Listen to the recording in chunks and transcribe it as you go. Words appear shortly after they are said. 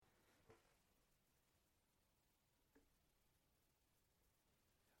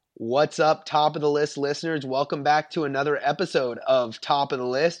What's up, Top of the List listeners? Welcome back to another episode of Top of the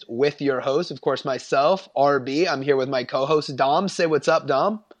List with your host, of course, myself, RB. I'm here with my co-host, Dom. Say what's up,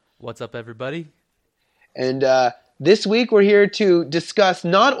 Dom. What's up, everybody? And this week we're here to discuss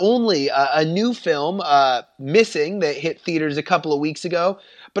not only a new film, Missing, that hit theaters a couple of weeks ago,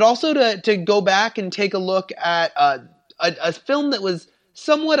 but also to go back and take a look at a film that was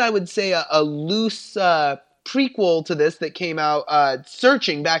somewhat, I would say, a loose prequel to this that came out,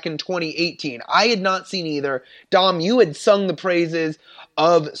 Searching, back in 2018. I had not seen either. Dom, you had sung the praises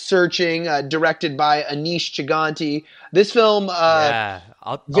of Searching, directed by Anish Chaganty. This film,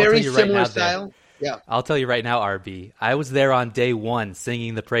 I'll very tell you similar right now, style. Yeah, I'll tell you right now, RB. I was there on day one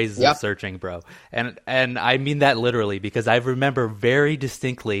singing the praises of Searching, bro. And I mean that literally, because I remember very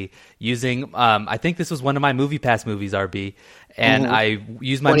distinctly using, I think this was one of my MoviePass movies, RB. And I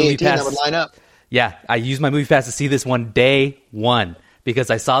used my MoviePass. That would line up. Yeah, I used my MoviePass to see this one day one because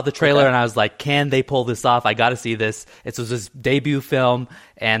I saw the trailer and I was like, can they pull this off? I got to see this. It was his debut film,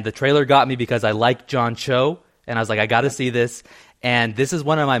 and the trailer got me because I liked John Cho, and I was like, I got to see this. And this is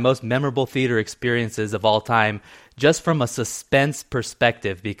one of my most memorable theater experiences of all time, just from a suspense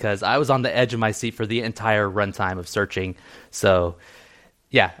perspective, because I was on the edge of my seat for the entire runtime of Searching. So,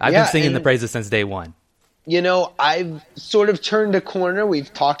 yeah, I've been singing the praises since day one. You know, I've sort of turned a corner.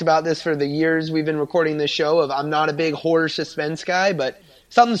 We've talked about this for the years we've been recording this show of I'm not a big horror suspense guy, but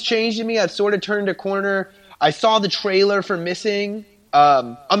something's changed in me. I've sort of turned a corner. I saw the trailer for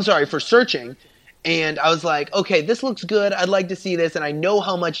for Searching, and I was like, okay, this looks good. I'd like to see this, and I know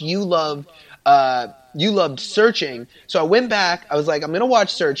how much you loved Searching. So I went back. I was like, I'm going to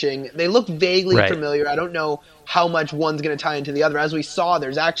watch Searching. They look vaguely familiar. I don't know how much one's going to tie into the other. As we saw,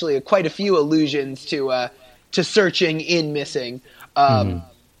 there's actually quite a few allusions to Searching in Missing.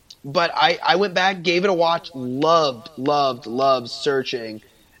 But I went back, gave it a watch, loved Searching.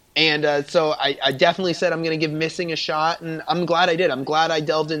 And so I definitely said I'm going to give Missing a shot, and I'm glad I did. I'm glad I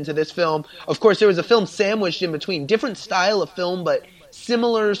delved into this film. Of course, there was a film sandwiched in between, different style of film, but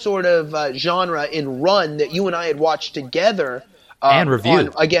similar sort of genre in Run that you and I had watched together. And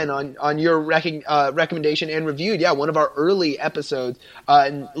reviewed. On your recommendation and reviewed. Yeah, one of our early episodes.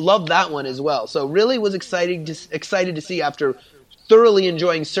 And loved that one as well. So really was excited to see, after thoroughly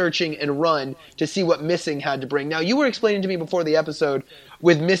enjoying Searching and Run, to see what Missing had to bring. Now, you were explaining to me before the episode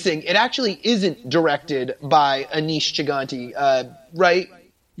with Missing, it actually isn't directed by Anish Chaganty, right?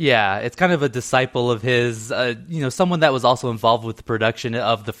 Yeah, it's kind of a disciple of his, someone that was also involved with the production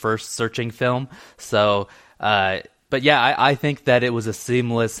of the first Searching film. So, but yeah, I think that it was a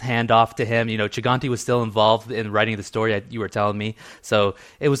seamless handoff to him. You know, Chaganty was still involved in writing the story, you were telling me. So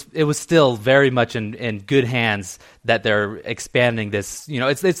it was still very much in good hands that they're expanding this. You know,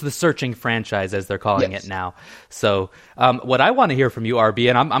 it's the Searching franchise, as they're calling it now. So what I want to hear from you, RB,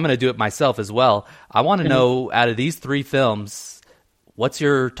 and I'm going to do it myself as well. I want to know, out of these three films, what's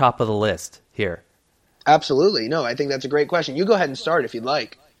your top of the list here? Absolutely. No, I think that's a great question. You go ahead and start if you'd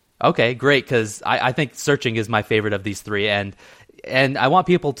like. Okay, great, because I think Searching is my favorite of these three, and I want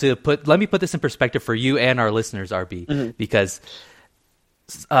people to let me put this in perspective for you and our listeners, RB, because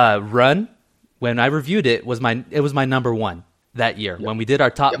Run, when I reviewed it, was my number one that year. When we did our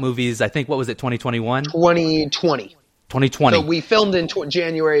top movies, I think, what was it, 2021? 2020. 2020. So we filmed in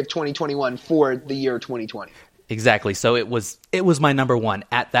January of 2021 for the year 2020. Exactly. So it was my number one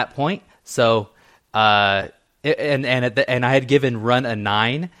at that point. So and I had given Run a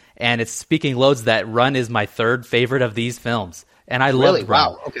 9. And it's speaking loads that Run is my third favorite of these films. And I loved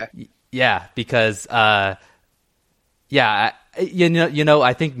Run. Wow, okay. Yeah, because, I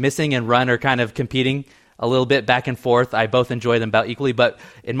think Missing and Run are kind of competing a little bit back and forth. I both enjoy them about equally. But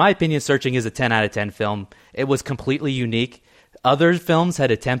in my opinion, Searching is a 10 out of 10 film. It was completely unique. Other films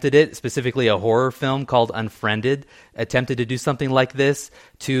had attempted it, specifically a horror film called Unfriended, attempted to do something like this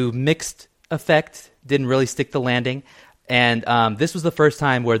to mixed effect, didn't really stick the landing. And this was the first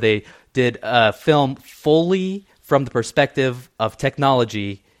time where they did a film fully from the perspective of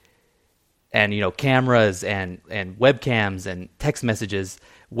technology and, cameras and webcams and text messages,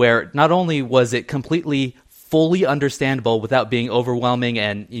 where not only was it completely fully understandable without being overwhelming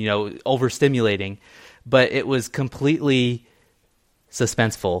and, overstimulating, but it was completely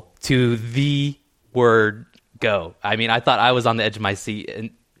suspenseful to the word go. I mean, I thought I was on the edge of my seat, and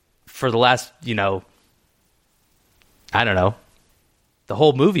for the last, I don't know, the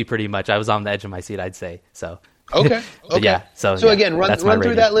whole movie pretty much, I was on the edge of my seat, I'd say. So okay. Yeah. So again, run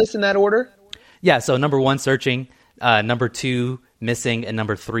through that list in that order. Yeah. So number 1, Searching. Number 2, Missing, and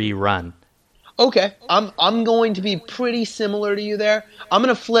number 3, Run. Okay. I'm going to be pretty similar to you there. I'm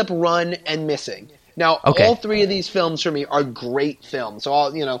going to flip Run and Missing. Now, Okay. all three of these films for me are great films.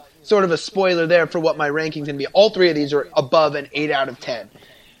 So, sort of a spoiler there for what my ranking's going to be. All three of these are above an 8 out of 10.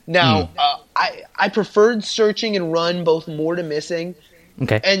 Now, I preferred Searching and Run both more to Missing.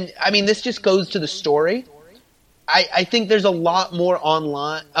 Okay. And, I mean, this just goes to the story. I think there's a lot more on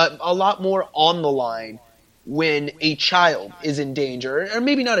the line when a child is in danger, or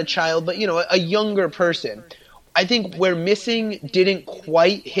maybe not a child, but a younger person. I think where Missing didn't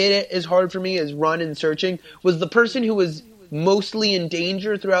quite hit it as hard for me as Run and Searching was the person who was mostly in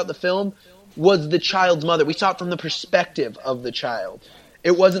danger throughout the film was the child's mother. We saw it from the perspective of the child.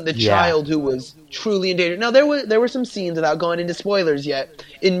 It wasn't the child who was truly in danger. Now, there were some scenes, without going into spoilers yet,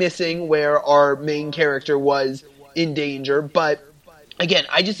 in Missing where our main character was in danger. But, again,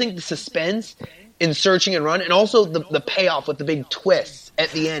 I just think the suspense in Searching and Run, and also the payoff with the big twists at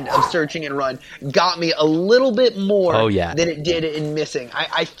the end of Searching and Run, got me a little bit more than it did in Missing.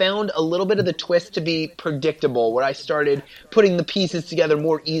 I found a little bit of the twist to be predictable, where I started putting the pieces together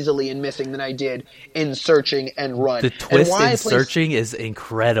more easily in Missing than I did in Searching and Run. The twist in Searching is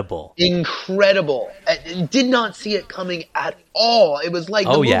incredible. Incredible. I did not see it coming at all. It was like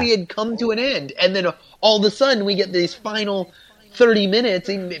the movie had come to an end, and then all of a sudden we get these final 30 minutes,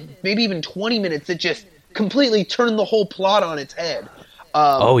 maybe even 20 minutes, that just completely turn the whole plot on its head.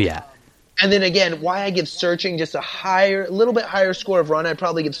 And then again, why I give Searching just a little bit higher score of Run, I'd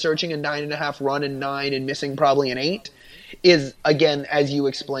probably give Searching a 9.5, Run a 9, and Missing probably an 8, is, again, as you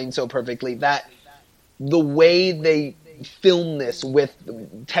explained so perfectly, that the way they film this with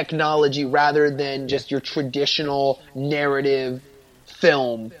technology rather than just your traditional narrative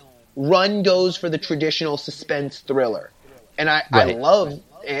film. Run goes for the traditional suspense thriller. And I love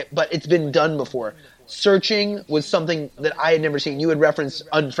it, but it's been done before. Searching was something that I had never seen. You had referenced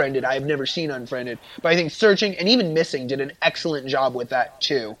Unfriended. I have never seen Unfriended. But I think Searching and even Missing did an excellent job with that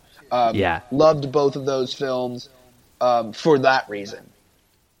too. Loved both of those films for that reason.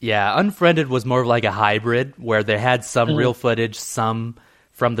 Yeah, Unfriended was more of like a hybrid where they had some real footage, some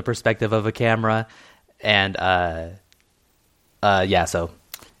from the perspective of a camera. And, so,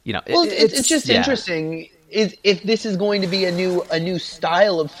 it's just interesting if this is going to be a new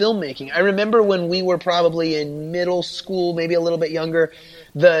style of filmmaking. I remember when we were probably in middle school, maybe a little bit younger,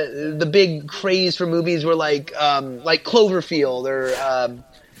 the big craze for movies were like Cloverfield or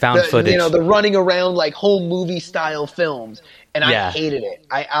found footage. The running around like home movie style films. And I hated it.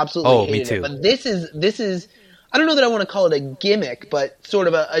 I absolutely hated it. But this is I don't know that I want to call it a gimmick, but sort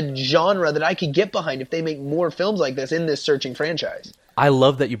of a genre that I could get behind if they make more films like this in this Searching franchise. I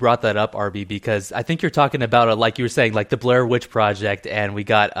love that you brought that up, RB, because I think you're talking about, like you were saying, like the Blair Witch Project, and we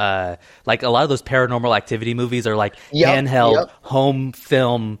got like a lot of those Paranormal Activity movies are like handheld home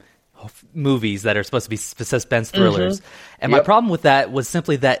film movies that are supposed to be suspense thrillers. And my problem with that was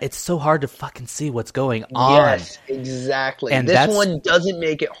simply that it's so hard to fucking see what's going on. Yes, exactly. And this one doesn't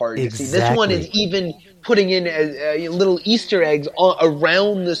make it hard to see. This one is even putting in little Easter eggs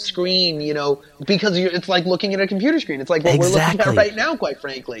around the screen, because it's like looking at a computer screen. It's like what we're looking at right now, quite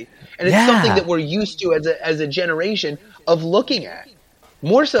frankly. And it's something that we're used to as a generation of looking at.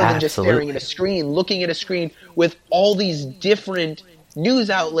 More so than just staring at a screen, looking at a screen with all these different news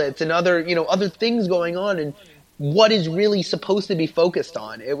outlets and other things going on, and what is really supposed to be focused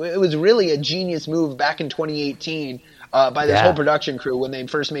on. It was really a genius move back in 2018 by this whole production crew when they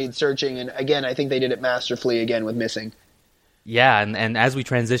first made Searching, and again, I think they did it masterfully again with Missing. Yeah, and as we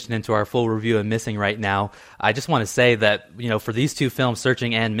transition into our full review of Missing right now, I just want to say that, for these two films,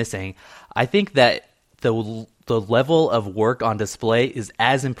 Searching and Missing, I think that the level of work on display is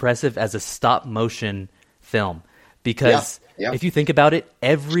as impressive as a stop-motion film. Because if you think about it,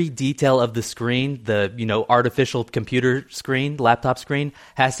 every detail of the screen, the artificial computer screen, laptop screen,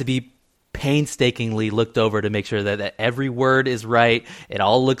 has to be painstakingly looked over to make sure that every word is right. It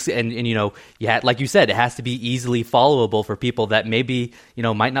all looks like you said, it has to be easily followable for people that maybe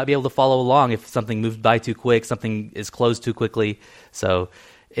might not be able to follow along if something moves by too quick, something is closed too quickly. So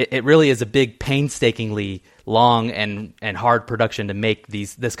it really is a big, painstakingly long and hard production to make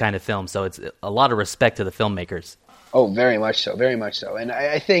this kind of film. So it's a lot of respect to the filmmakers. Oh, very much so, very much so. And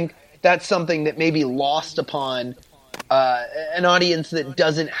I think that's something that may be lost upon an audience that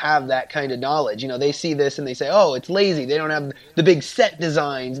doesn't have that kind of knowledge. They see this and they say, oh, it's lazy. They don't have the big set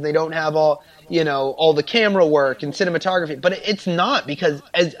designs, and they don't have all the camera work and cinematography. But it's not, because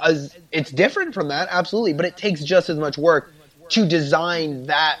as it's different from that, absolutely. But it takes just as much work to design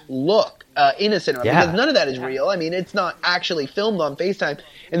that look in a cinema, because none of that is real. I mean, it's not actually filmed on FaceTime.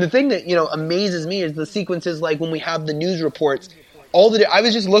 And the thing that, amazes me is the sequences like when we have the news reports, I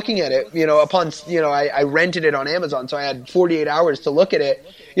was just looking at it, I rented it on Amazon, so I had 48 hours to look at it,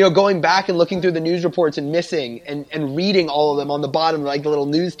 going back and looking through the news reports and missing and reading all of them on the bottom, like the little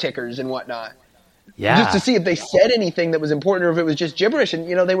news tickers and whatnot. Yeah. Just to see if they said anything that was important or if it was just gibberish. And,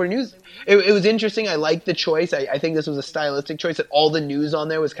 they were news. It was interesting. I liked the choice. I think this was a stylistic choice that all the news on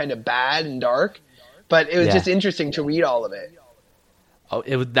there was kind of bad and dark. But it was just interesting to read all of it. Oh,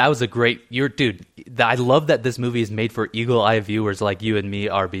 that was a great... Dude, I love that this movie is made for eagle-eye viewers like you and me,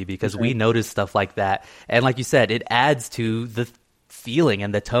 RB, because we notice stuff like that. And like you said, it adds to the feeling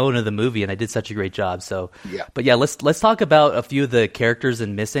and the tone of the movie, and I did such a great job. So, But yeah, let's talk about a few of the characters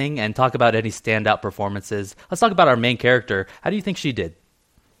in Missing and talk about any standout performances. Let's talk about our main character. How do you think she did?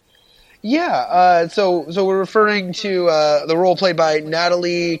 Yeah, so we're referring to the role played by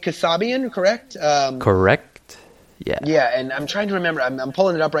Natalie Kasabian, correct? Correct. Yeah. Yeah, and I'm trying to remember. I'm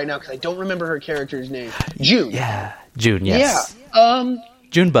pulling it up right now because I don't remember her character's name. June. Yeah, June. Yes. Yeah.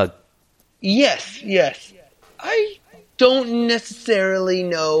 Junebug. Yes. I don't necessarily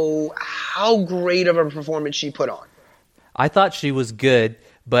know how great of a performance she put on. I thought she was good,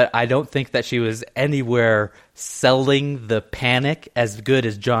 but I don't think that she was anywhere selling the panic as good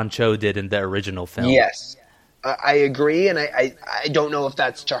as John Cho did in the original film. Yes, I agree, and I don't know if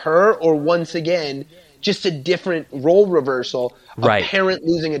that's to her or, once again, just a different role reversal. Right. A parent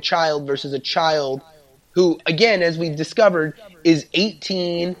losing a child versus a child who, again, as we've discovered, is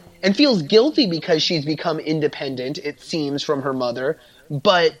 18 and feels guilty because she's become independent, it seems, from her mother,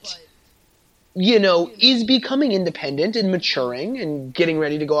 but, is becoming independent and maturing and getting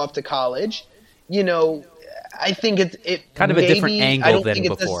ready to go off to college. I think it kind of a different angle I don't than think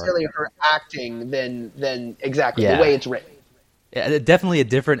it's before. necessarily her acting than exactly the way it's written. Yeah, definitely a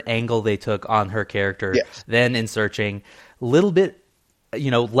different angle they took on her character than in Searching. A little bit,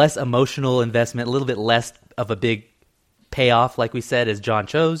 less emotional investment, a little bit less of a big payoff, like we said, as John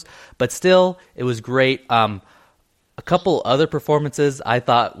Cho's, but still, it was great. A couple other performances I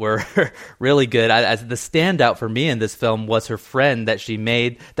thought were really good. The standout for me in this film was her friend that she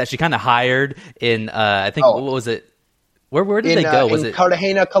made, that she kind of hired in, I think, what was it? Where did they go? Was it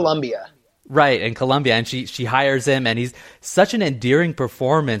Cartagena, Colombia? Right, in Colombia, and she hires him, and he's such an endearing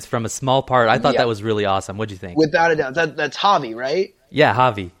performance from a small part. I thought that was really awesome. What'd you think? Without a doubt. That's Javi, right? Yeah,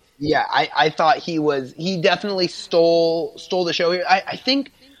 Javi. Yeah, I thought he definitely stole the show here. I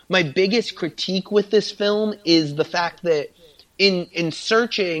think my biggest critique with this film is the fact that in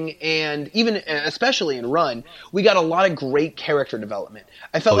Searching and even especially in Run, we got a lot of great character development.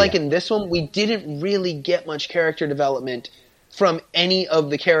 I felt like in this one we didn't really get much character development from any of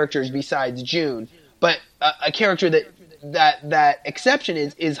the characters besides June. But a character that exception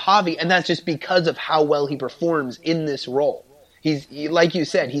is Javi, and that's just because of how well he performs in this role. He's like you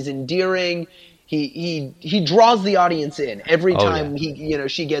said, he's endearing. He draws the audience in every time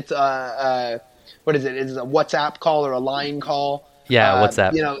she gets what is it? Is it a WhatsApp call or a line call? Yeah,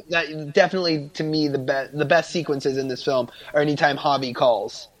 WhatsApp. That definitely to me the best sequences in this film are anytime Javi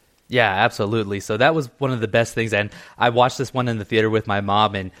calls. Yeah, absolutely. So that was one of the best things. And I watched this one in the theater with my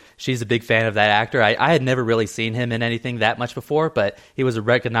mom, and she's a big fan of that actor. I had never really seen him in anything that much before, but he was a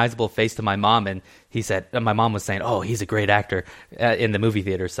recognizable face to my mom. And my mom was saying, oh, he's a great actor in the movie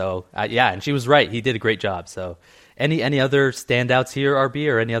theater. So, and she was right. He did a great job. So any other standouts here, RB,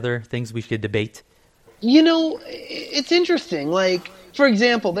 or any other things we should debate? It's interesting. Like, for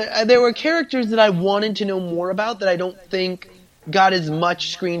example, there were characters that I wanted to know more about that I don't think got as much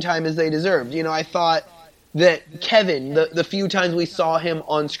screen time as they deserved. I thought that Kevin, the few times we saw him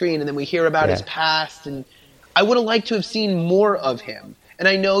on screen and then we hear about his past, and I would have liked to have seen more of him. And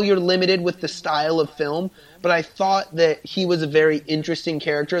I know you're limited with the style of film, but I thought that he was a very interesting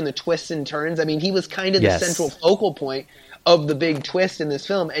character and the twists and turns. I mean, he was kind of the central focal point of the big twist in this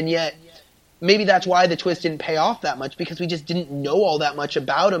film, and yet maybe that's why the twist didn't pay off that much, because we just didn't know all that much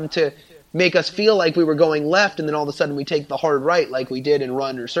about him to make us feel like we were going left, and then all of a sudden we take the hard right like we did in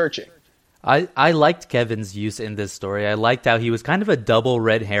Run or Searching. I liked Kevin's use in this story. I liked how he was kind of a double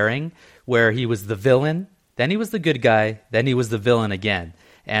red herring, where he was the villain, then he was the good guy, then he was the villain again.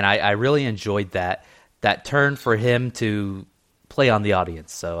 And I really enjoyed that turn for him to play on the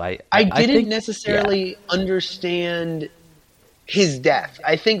audience. So I didn't necessarily understand his death.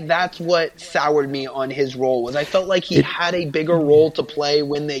 I think that's what soured me on his role, was I felt like he had a bigger role to play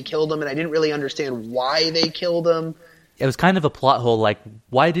when they killed him, and I didn't really understand why they killed him. It was kind of a plot hole, like,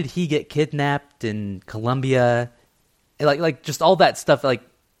 why did he get kidnapped in Colombia? Like just all that stuff, like,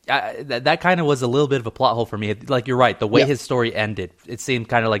 that kind of was a little bit of a plot hole for me. Like, you're right, the way his story ended, it seemed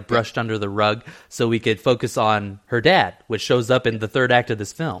kind of like brushed under the rug so we could focus on her dad, which shows up in the third act of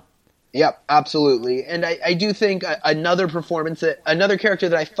this film. Yep, absolutely. And I do think another character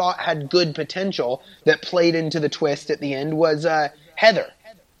that I thought had good potential that played into the twist at the end was Heather,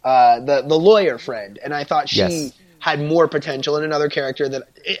 the lawyer friend. And I thought she had more potential, and another character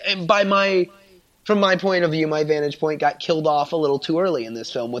that, from my point of view, my vantage point, got killed off a little too early in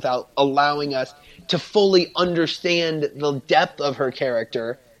this film without allowing us to fully understand the depth of her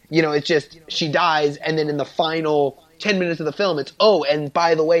character. You know, it's just she dies, and then in the final 10 minutes of the film, it's, oh, and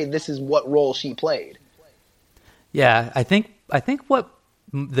by the way, this is what role she played. Yeah, I think what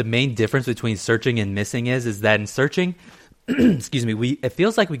the main difference between Searching and Missing is that in Searching, excuse me, it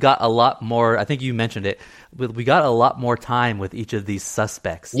feels like we got a lot more, I think you mentioned it, we got a lot more time with each of these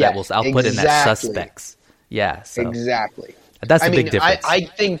suspects. Yes, I'll put in that suspects. Yeah, so. Exactly. That's a big difference. I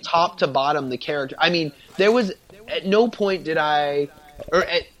think top to bottom, the character, I mean, there was, at no point did I, or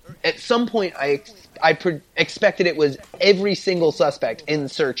at some point I expected it was every single suspect in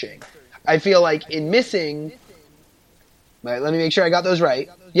Searching. I feel like in Missing, let me make sure I got those right.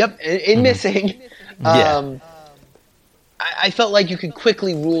 Yep, in Missing, I felt like you could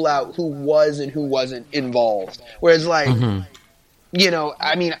quickly rule out who was and who wasn't involved. Whereas, like, you know,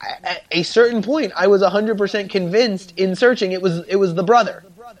 I mean, at a certain point, I was 100% convinced in Searching it was the brother.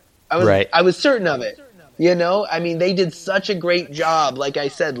 I was certain of it. You know, I mean, they did such a great job, like I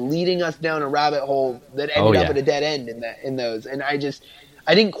said, leading us down a rabbit hole that ended up at a dead end in those. And I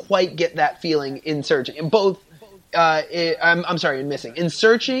didn't quite get that feeling in Searching. In both, in Missing. In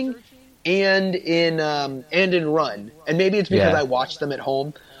Searching and in Run. And maybe it's because I watched them at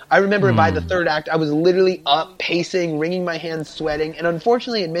home. I remember by the third act, I was literally up, pacing, wringing my hands, sweating. And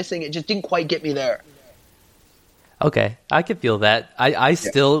unfortunately in Missing, it just didn't quite get me there. Okay, I could feel that. I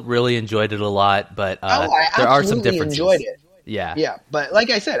still really enjoyed it a lot, but there are some differences. Enjoyed it. Yeah. But like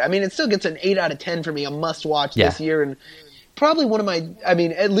I said, I mean, it still gets an 8 out of 10 for me, a must-watch this year, and probably one of my, I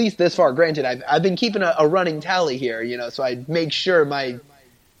mean, at least this far. Granted, I've been keeping a running tally here, you know, so I make sure my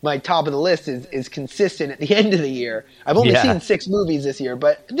top of the list is consistent at the end of the year. I've only seen 6 movies this year,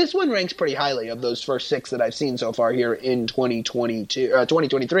 but this one ranks pretty highly of those first 6 that I've seen so far here in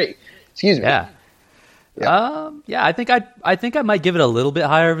 2023. Excuse me. Yeah. I think I might give it a little bit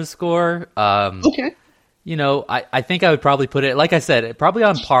higher of a score. Okay. You know, I think I would probably put it, like I said, probably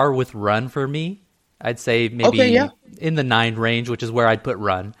on par with Run for me. I'd say maybe in the 9 range, which is where I'd put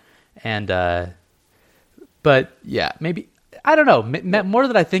Run. And, but yeah, maybe, I don't know. More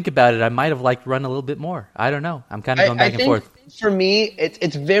that I think about it, I might have liked Run a little bit more. I don't know. I'm kind of going back and forth. For me,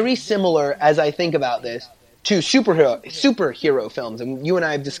 it's very similar as I think about this to superhero films. And you and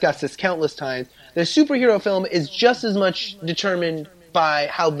I have discussed this countless times. The superhero film is just as much determined by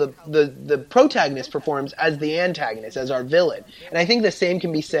how the protagonist performs as the antagonist, as our villain. And I think the same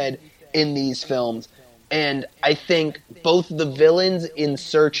can be said in these films. And I think both the villains in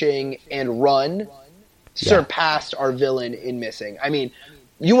Searching and Run surpassed our villain in Missing. I mean,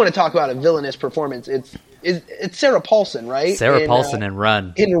 you want to talk about a villainous performance, it's Sarah Paulson, right? Sarah Paulson in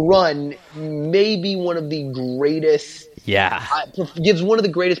Run. In Run, maybe one of the greatest... gives one of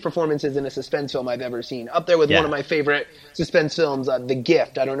the greatest performances in a suspense film I've ever seen. Up there with one of my favorite suspense films, The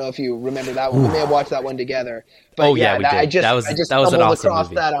Gift. I don't know if you remember that one. We may have watched that one together. But we did. I just stumbled an awesome across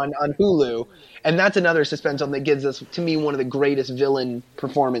movie. that on Hulu. And that's another suspense film that gives us, to me, one of the greatest villain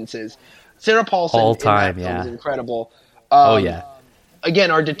performances. Sarah Paulson all time, in that film is incredible.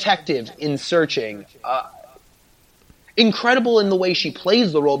 Again, our detective in Searching, incredible in the way she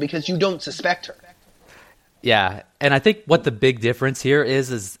plays the role because you don't suspect her. Yeah, and I think what the big difference here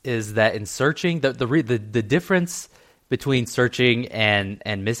is that in Searching, the difference between Searching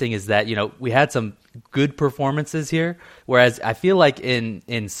and Missing is that, you know, we had some good performances here, whereas I feel like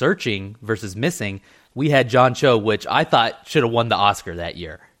in Searching versus Missing, we had John Cho, which I thought should have won the Oscar that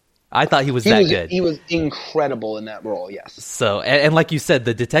year. I thought he was good. He was incredible in that role, yes. So, and like you said,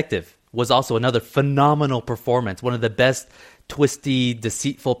 the detective was also another phenomenal performance, one of the best twisty,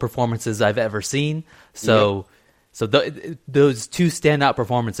 deceitful performances I've ever seen. So, those two standout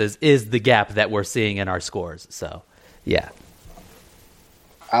performances is the gap that we're seeing in our scores. So, yeah.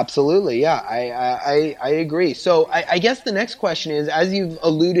 Absolutely, yeah, I agree. So I guess the next question is, as you've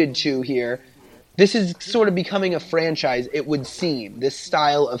alluded to here, this is sort of becoming a franchise, it would seem, this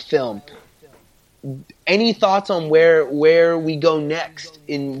style of film. Any thoughts on where we go next,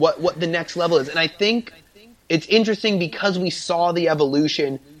 in what the next level is? And I think it's interesting because we saw the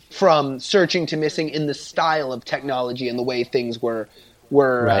evolution from Searching to Missing in the style of technology and the way things were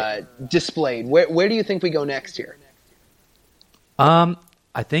displayed. Where do you think we go next here? I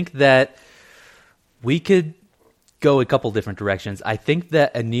think that we could go a couple different directions. I think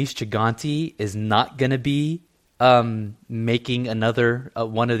that Anish Chaganty is not going to be making another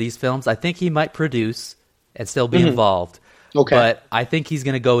one of these films. I think he might produce and still be involved. Okay. But I think he's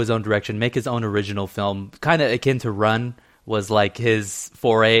going to go his own direction, make his own original film, kind of akin to Run was like his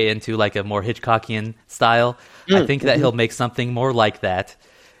foray into like a more Hitchcockian style. I think that he'll make something more like that.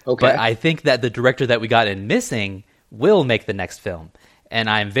 Okay. But I think that the director that we got in Missing will make the next film. And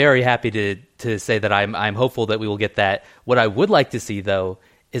I'm very happy to say that I'm hopeful that we will get that. What I would like to see, though,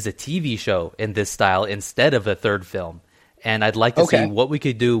 is a TV show in this style instead of a third film. And I'd like to see what we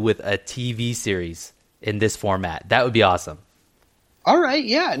could do with a TV series in this format. That would be awesome. All right,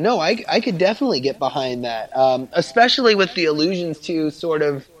 yeah. No, I could definitely get behind that, especially with the allusions to sort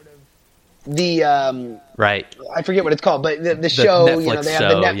of the right. I forget what it's called, but the show, Netflix you know, they have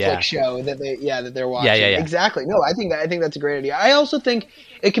the Netflix show that they're watching. Yeah. Exactly. No, I think that's a great idea. I also think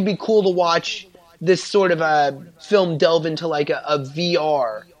it could be cool to watch this sort of a film delve into like a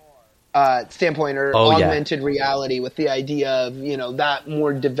VR standpoint or augmented reality with the idea of, you know, that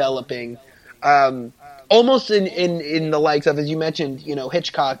more developing almost in the likes of, as you mentioned, you know,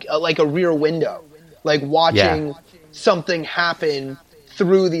 Hitchcock, like a Rear Window, like watching something happen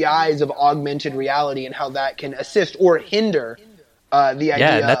through the eyes of augmented reality and how that can assist or hinder the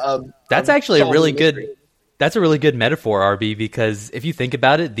idea of that's actually a really good. That's a really good metaphor, RB, because if you think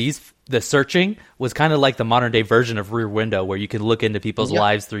about it, the searching was kind of like the modern day version of Rear Window, where you can look into people's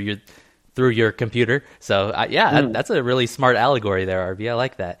lives through your computer. So that's a really smart allegory there, RB. I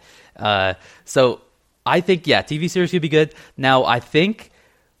like that. So I think TV series could be good. Now I think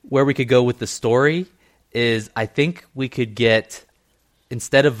where we could go with the story is I think we could get,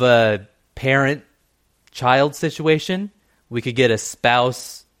 instead of a parent-child situation, we could get a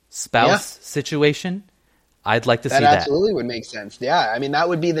spouse situation. I'd like to see that. That absolutely would make sense. Yeah, I mean, that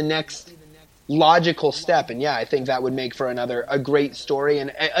would be the next logical step. And I think that would make for a great story.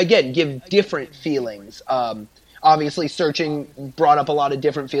 And again, give different feelings. Obviously, Searching brought up a lot of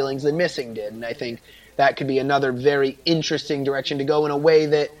different feelings than Missing did. And I think that could be another very interesting direction to go in a way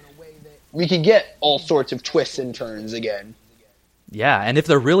that we could get all sorts of twists and turns again. Yeah, and if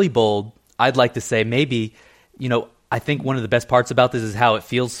they're really bold, I'd like to say maybe, you know, I think one of the best parts about this is how it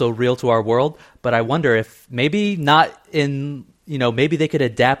feels so real to our world, but I wonder if maybe not in, you know, maybe they could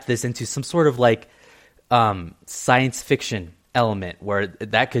adapt this into some sort of like science fiction element where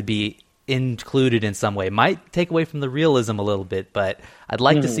that could be included in some way. Might take away from the realism a little bit, but I'd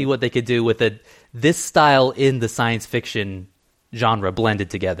like to see what they could do with this style in the science fiction genre blended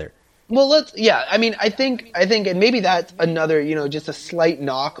together. Well, I mean, I think, and maybe that's another, you know, just a slight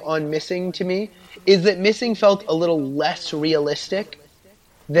knock on Missing to me, is that Missing felt a little less realistic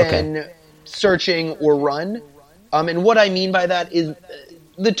than Searching or Run. And what I mean by that is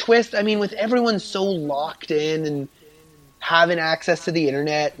the twist, I mean, with everyone so locked in and having access to the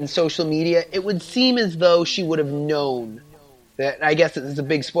internet and social media, it would seem as though she would have known that. I guess it's a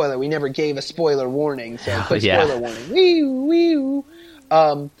big spoiler. We never gave a spoiler warning, so quick spoiler warning. Wee.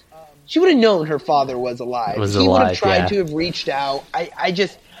 She would have known her father was alive. He would have tried to have reached out. I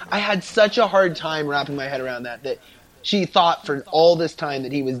had such a hard time wrapping my head around that she thought for all this time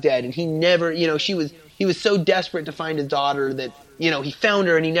that he was dead, and he never, you know, he was so desperate to find his daughter that, you know, he found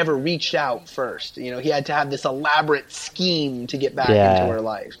her and he never reached out first. You know, he had to have this elaborate scheme to get back into her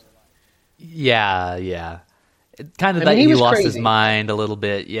life. Yeah. Kind of he lost crazy. His mind a little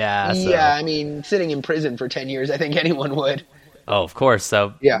bit. Yeah. So. Yeah, I mean, sitting in prison for 10 years, I think anyone would. Oh, of course.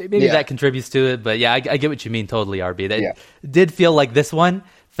 So maybe that contributes to it. But I get what you mean totally, RB. That did feel like this one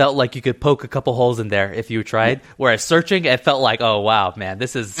felt like you could poke a couple holes in there if you tried. Whereas Searching, it felt like, oh, wow, man,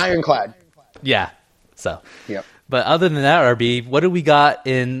 this is... ironclad. Yeah. So. Yep. But other than that, RB, what do we got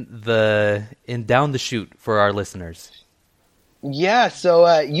in Down the Chute for our listeners? Yeah,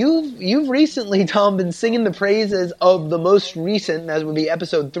 so you've recently, Tom, been singing the praises of the most recent, that would be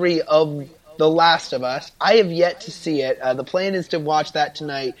episode 3 of The Last of Us. I have yet to see it. The plan is to watch that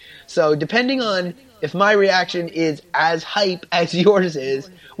tonight. So depending on if my reaction is as hype as yours is,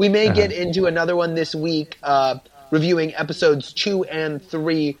 we may get into another one this week, reviewing episodes 2 and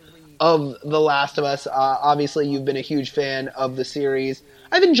 3 of The Last of Us. Obviously, you've been a huge fan of the series.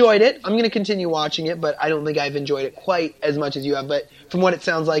 I've enjoyed it. I'm going to continue watching it, but I don't think I've enjoyed it quite as much as you have. But from what it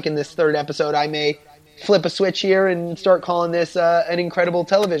sounds like in this 3rd episode, I may flip a switch here and start calling this an incredible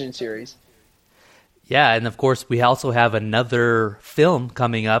television series. Yeah, and of course, we also have another film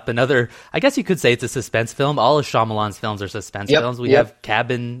coming up. I guess you could say it's a suspense film. All of Shyamalan's films are suspense films. We have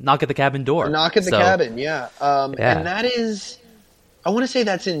Knock at the Cabin Door. Knock at the Cabin, And that is, I want to say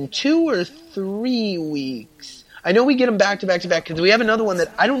that's in 2 or 3 weeks. I know we get them back to back to back because we have another one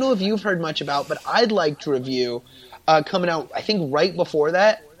that I don't know if you've heard much about, but I'd like to review coming out, I think, right before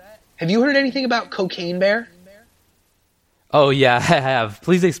that. Have you heard anything about Cocaine Bear? Oh, yeah, I have.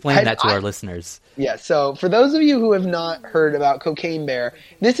 Please explain that to our listeners. Yeah, so for those of you who have not heard about Cocaine Bear,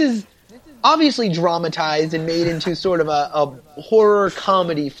 this is obviously dramatized and made into sort of a horror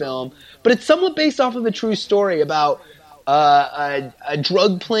comedy film, but it's somewhat based off of a true story about a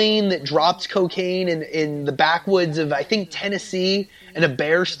drug plane that drops cocaine in the backwoods of, I think, Tennessee, and a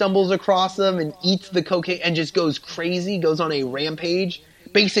bear stumbles across them and eats the cocaine and just goes crazy, goes on a rampage,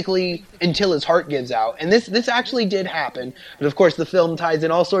 basically until his heart gives out. And this actually did happen. But of course the film ties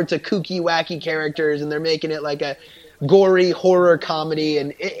in all sorts of kooky, wacky characters, and they're making it like a gory horror comedy,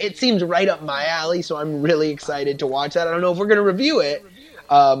 and it seems right up my alley, so I'm really excited to watch that. I don't know if we're going to review it.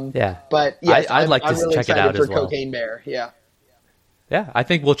 But yes, I'd like to really check it out for as well. Cocaine Bear, yeah. Yeah, I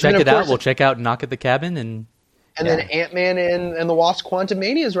think we'll check it out. We'll check out Knock at the Cabin, and then Ant-Man and the Wasp: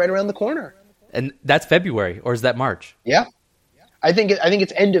 Quantumania is right around the corner. And that's February, or is that March? Yeah. I think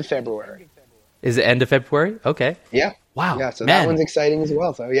it's end of February. Is it end of February? Okay. Yeah. Wow. Yeah, so that one's exciting as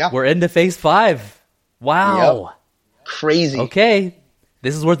well. So yeah. We're into Phase 5. Wow. Yep. Crazy. Okay.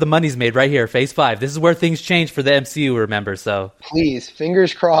 This is where the money's made right here, Phase 5. This is where things change for the MCU, remember, so. Please,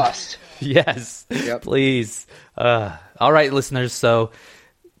 fingers crossed. Yes. Yep. Please. All right, listeners, so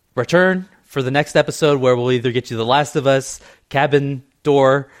return for the next episode where we'll either get you The Last of Us, Cabin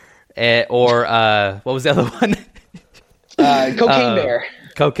Door, or what was the other one? Cocaine Bear.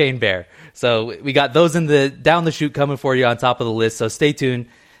 Cocaine Bear. So we got those down the chute coming for you on top of the list. So stay tuned.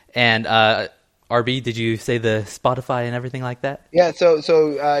 And RB, did you say the Spotify and everything like that? Yeah.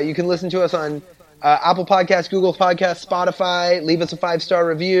 So you can listen to us on Apple Podcasts, Google Podcasts, Spotify. Leave us a 5-star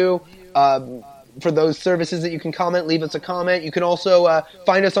review. For those services that you can comment, leave us a comment. You can also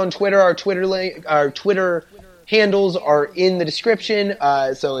find us on Twitter. Our Twitter handles are in the description,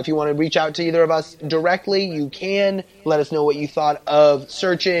 so if you want to reach out to either of us directly, you can. Let us know what you thought of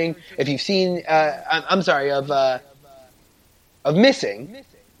Searching. If you've seen, of Missing,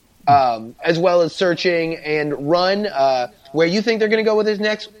 as well as Searching and Run, where you think they're going to go with this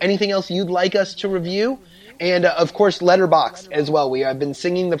next. Anything else you'd like us to review? And, of course, Letterboxd as well. We have been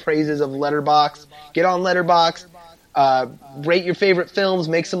singing the praises of Letterboxd. Get on Letterboxd. Rate your favorite films,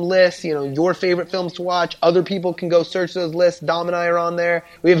 make some lists, your favorite films to watch. Other people can go search those lists. Dom and I are on there.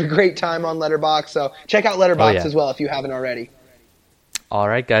 We have a great time on Letterboxd, so check out Letterboxd as well if you haven't already. All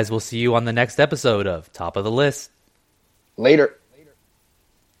right, guys, we'll see you on the next episode of Top of the List. Later.